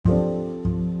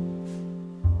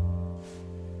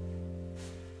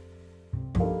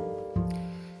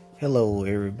Hello,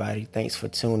 everybody. Thanks for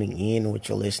tuning in with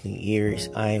your listening ears.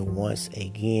 I am once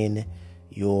again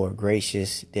your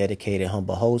gracious, dedicated,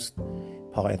 humble host,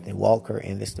 Paul Anthony Walker,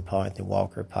 and this is the Paul Anthony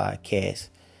Walker podcast.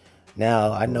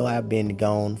 Now, I know I've been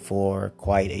gone for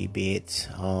quite a bit.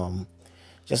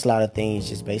 Just a lot of things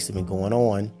just basically been going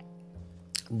on.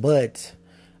 But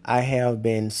I have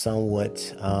been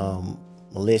somewhat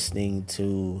listening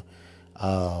to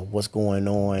what's going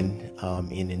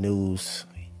on in the news.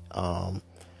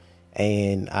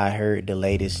 And I heard the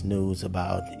latest news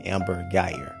about Amber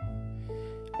Guyger,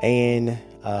 and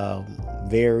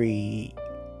very,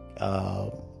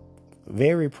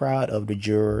 very proud of the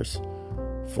jurors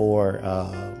for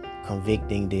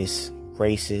convicting this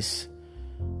racist.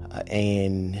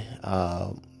 And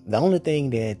the only thing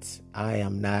that I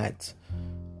am not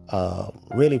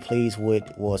really pleased with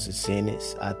was the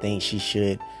sentence. I think she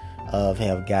should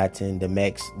have gotten the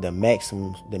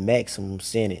maximum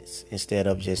sentence instead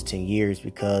of just 10 years,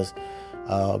 because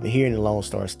here in the Lone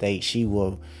Star State, she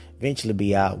will eventually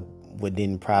be out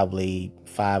within probably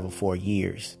 5 or 4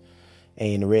 years,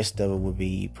 and the rest of it will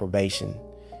be probation,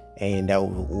 and that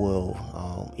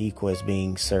will equal as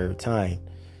being served time.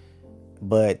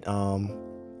 But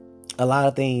a lot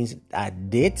of things I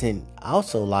didn't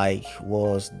also like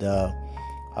was the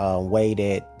way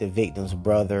that the victim's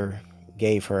brother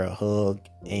gave her a hug,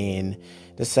 and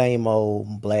the same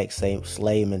old black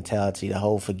slave mentality, the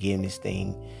whole forgiveness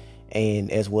thing,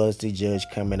 and as well as the judge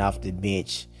coming off the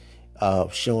bench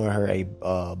showing her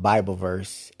a Bible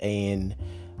verse, and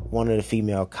one of the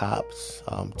female cops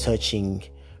touching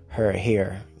her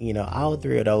hair. All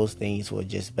three of those things were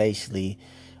just basically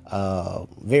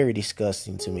very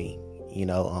disgusting to me.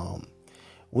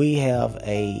 We have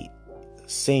a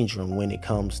syndrome when it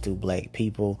comes to black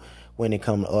people, when it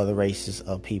comes to other races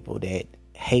of people that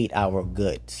hate our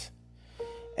guts.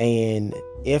 And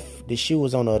if the shoe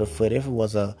was on the other foot, if it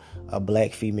was a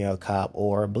black female cop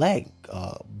or a black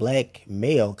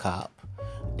male cop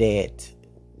that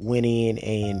went in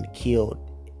and killed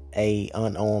a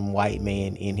unarmed white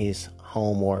man in his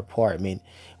home or apartment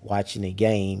watching a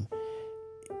game,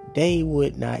 they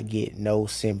would not get no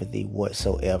sympathy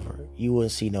whatsoever. You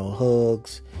wouldn't see no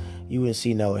hugs. You wouldn't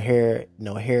see no hair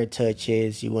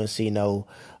touches. You wouldn't see no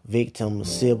victim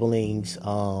siblings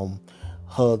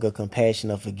hug of compassion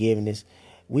or forgiveness.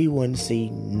 We wouldn't see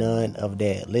none of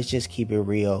that. Let's just keep it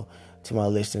real to my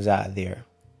listeners out there.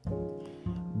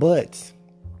 But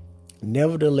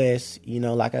nevertheless,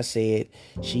 like I said,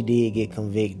 she did get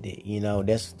convicted.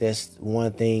 That's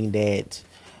one thing that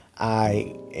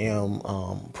I am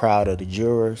proud of the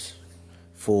jurors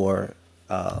for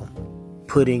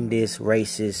putting this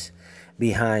racist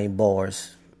behind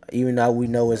bars, even though we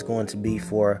know it's going to be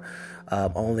for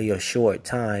only a short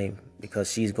time,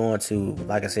 because she's going to,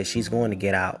 like I said, she's going to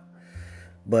get out.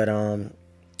 But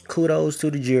kudos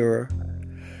to the juror,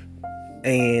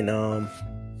 and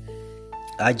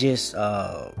I just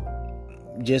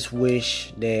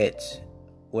wish that,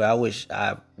 I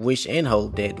wish and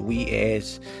hope that we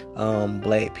as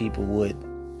black people would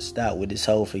stop with this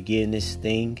whole forgiveness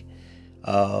thing.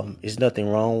 There's nothing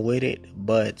wrong with it,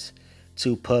 but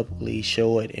to publicly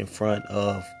show it in front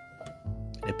of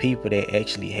the people that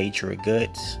actually hate your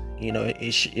guts,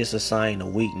 it's a sign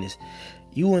of weakness.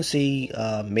 You wouldn't see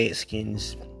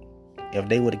Mexicans, if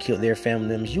they would have killed their family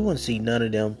members, you wouldn't see none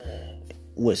of them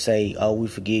would say, "Oh, we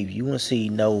forgive you." You wouldn't see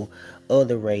no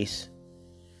other race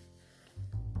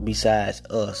besides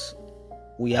us.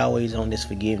 We always on this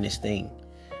forgiveness thing.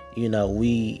 We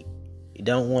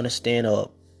don't want to stand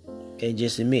up and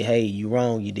just admit, hey, you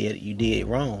wrong, you did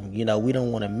wrong. We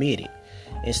don't want to admit it.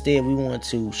 Instead, we want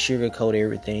to sugarcoat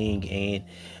everything and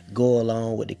go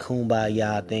along with the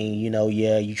kumbaya thing.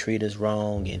 Yeah, you treat us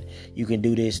wrong and you can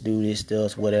do this to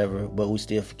us, whatever, but we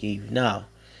still forgive you. No,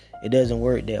 it doesn't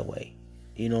work that way.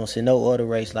 No other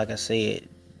race, like I said,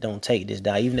 don't take this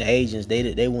down. Even the Asians,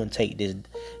 they wouldn't take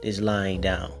this lying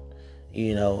down.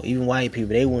 Even white people,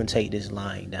 they wouldn't take this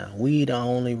lying down. We the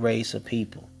only race of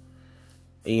people.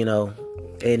 And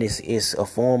it's a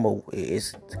form of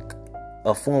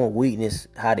weakness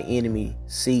how the enemy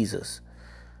sees us.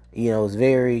 It's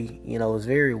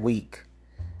very weak.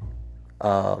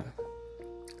 Like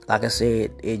I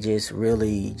said, it just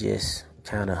really just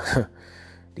kind of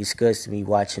disgusts me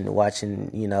watching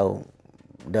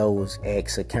those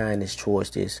acts of kindness towards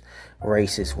this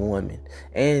racist woman.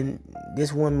 And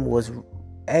this woman was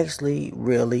actually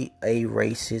really a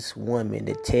racist woman.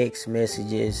 The text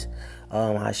messages,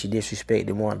 how she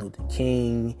disrespected Martin Luther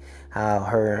King, how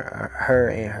her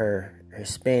and her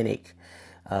Hispanic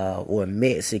or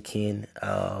Mexican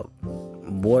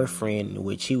boyfriend,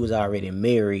 which he was already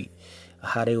married,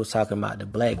 how they was talking about the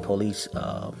black police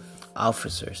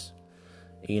officers,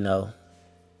 you know.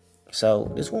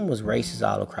 So this one was racist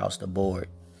all across the board,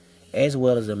 as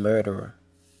well as a murderer.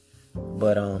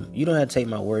 But you don't have to take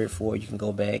my word for it. You can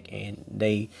go back and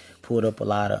they pulled up a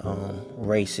lot of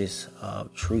racist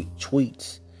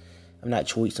tweets.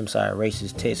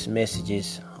 Racist text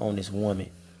messages on this woman.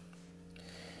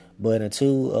 But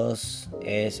until us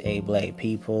as a black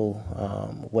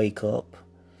people wake up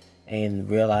and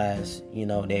realize,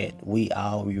 that we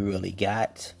all we really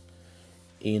got.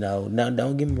 Now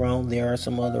don't get me wrong, there are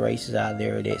some other races out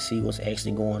there that see what's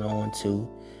actually going on too.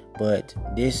 But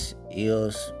this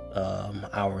is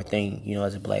our thing,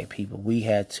 as a black people. We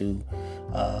had to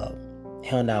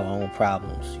handle our own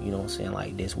problems,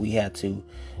 like this. We had to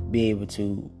be able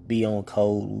to be on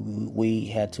code. We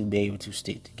had to be able to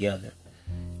stick together.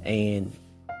 And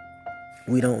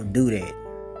we don't do that.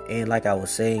 And like I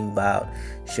was saying about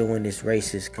showing this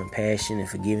racist compassion and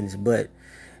forgiveness, but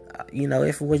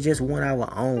if it was just one of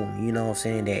our own,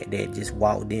 that just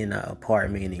walked in our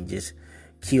apartment and just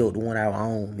killed one of our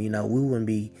own, we wouldn't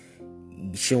be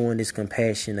showing this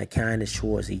compassion and kindness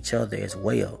towards each other as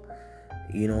well.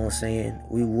 We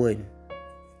wouldn't.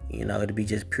 It'd be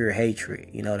just pure hatred.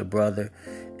 The brother,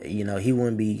 he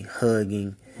wouldn't be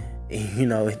hugging.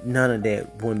 None of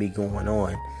that wouldn't be going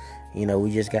on.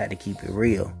 We just got to keep it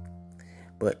real.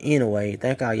 But anyway,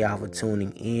 thank all y'all for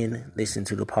tuning in. Listen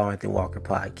to the Paul Anthony Walker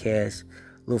podcast.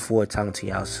 Look forward to talking to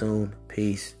y'all soon.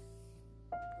 Peace.